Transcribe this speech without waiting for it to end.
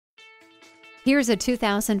Here's a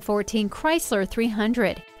 2014 Chrysler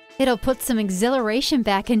 300. It'll put some exhilaration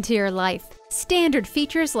back into your life. Standard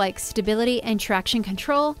features like stability and traction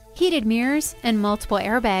control, heated mirrors, and multiple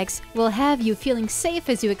airbags will have you feeling safe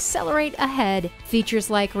as you accelerate ahead.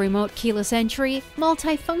 Features like remote keyless entry,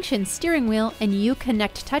 multi-function steering wheel, and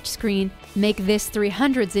Uconnect touchscreen make this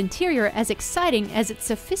 300's interior as exciting as its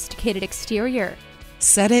sophisticated exterior.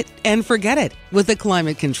 Set it and forget it with the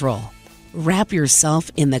climate control. Wrap yourself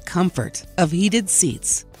in the comfort of heated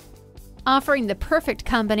seats. Offering the perfect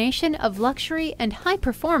combination of luxury and high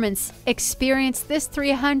performance, experience this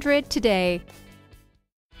 300 today.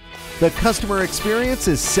 The customer experience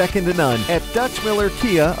is second to none at Dutch Miller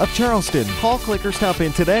Kia of Charleston. Call, click, or stop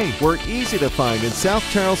in today. We're easy to find in South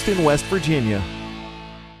Charleston, West Virginia.